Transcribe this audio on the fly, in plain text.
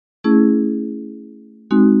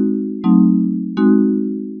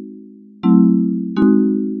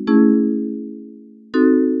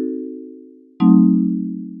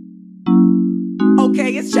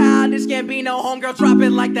Gambino, homegirl, drop it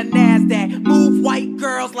like the NASDAQ. Move white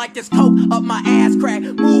girls like this coke up my ass crack.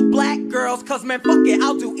 Move black girls, cause man, fuck it,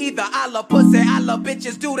 I'll do either. I love pussy, I love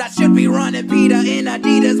bitches, dude, I should be running Peter in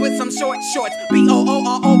Adidas with some short shorts. B-O-O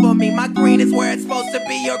all over me, my green is where it's supposed to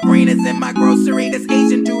be. Your green is in my grocery. This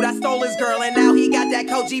Asian dude, I stole his girl, and now he got that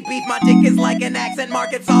Koji beef. My dick is like an accent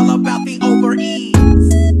mark, it's all about the over-ease.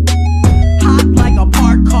 Hot like a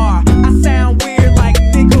parked car, I sound weird like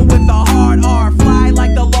nigga with a hard R. Fly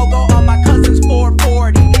like the logo on my cousin's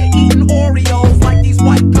 440. Eating Oreos like these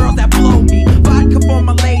white girls that blow me. Vodka for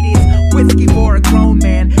my ladies, whiskey for a grown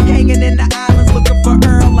man. Hanging in the islands looking for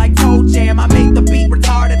Earl like Toe Jam. I make the beat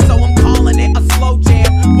retarded, so I'm calling it a slow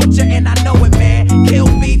jam. Butcher and I know it, man. Kill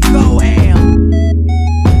beef, go ham.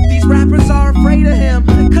 These rappers are afraid of him,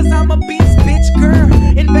 cause I'm a beast, bitch, girl.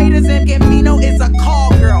 Invaders and Gambino is a call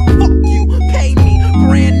girl. Fuck you, pay me.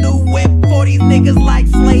 Brand new whip for these niggas like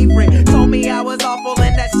slavery. Told me I was awful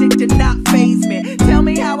and that shit did not faze me. Tell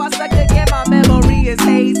me how I suck again, my memory is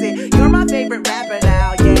hazy. You're my favorite rapper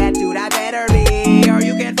now, yeah, dude, I better be. Or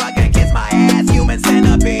you can fucking kiss my ass, human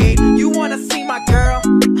centipede. You wanna see my girl?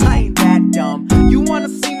 I ain't that dumb. You wanna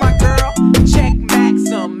see my girl? Check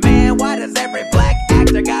Maxim. Man, why does every black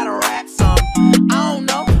actor gotta rap some? I don't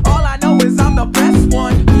know, all I know is I'm the best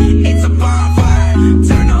one. It's a bonfire,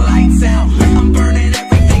 turn the lights out. I'm burning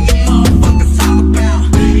everything you motherfuckers talk about.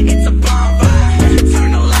 It's a bonfire,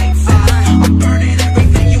 turn the lights out. I'm burning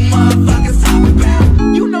everything you motherfuckers talk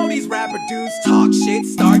about. You know these rapper dudes talk shit,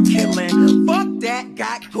 start killing. Fuck that,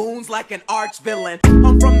 got goons like an arch villain.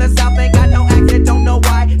 I'm from the south, ain't got no accent, don't know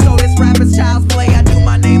why. So this rapper's child's play, I do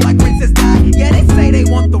my name like Princess Di. Yeah, they say they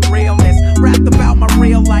want the realness, rapped about my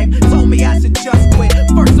real life. Told me I should just quit.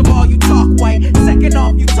 First of all, you talk white. Second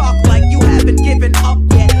off, you talk like you haven't given up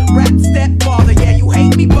yet. Rap stepfather, yeah, you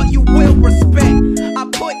hate me, but you will respect. I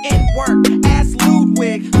put in work, ask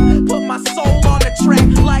Ludwig. Put my soul on the track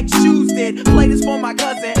like Shoes did. Play this for my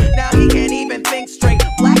cousin, now he can't even think straight.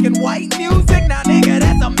 Black and white music, now nigga,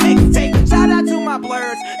 that's a mixtape. Shout out to my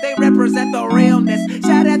blurs, they represent the realness.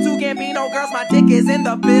 Shout out to Gambino girls, my dick is in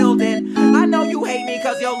the building. I know you hate me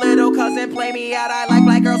cause your little cousin play me out. I like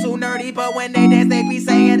black girls who nerdy, but when they dance they be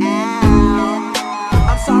saying ow.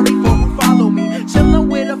 I'm sorry for who follow me, chillin'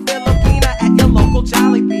 with a Filipina at your local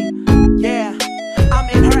Jollibee. Yeah, I'm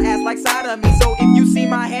in her ass like side of me, so if you see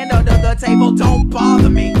my hand under the table, don't bother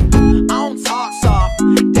me. I don't talk soft,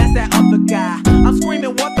 that's that other guy. I'm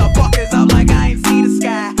screaming what the fuck is up like I ain't see the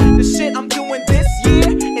sky. The shit I'm doing this year,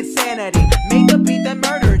 insanity. Made the beat that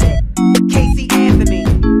murdered it, Casey Anthony.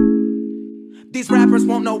 These rappers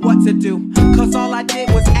won't know what to do, cause all I did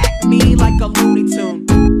was act me like a Looney Tune.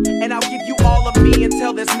 And I'll give you all of me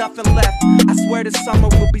until there's nothing left. I swear this summer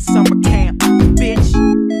will be summer camp, bitch.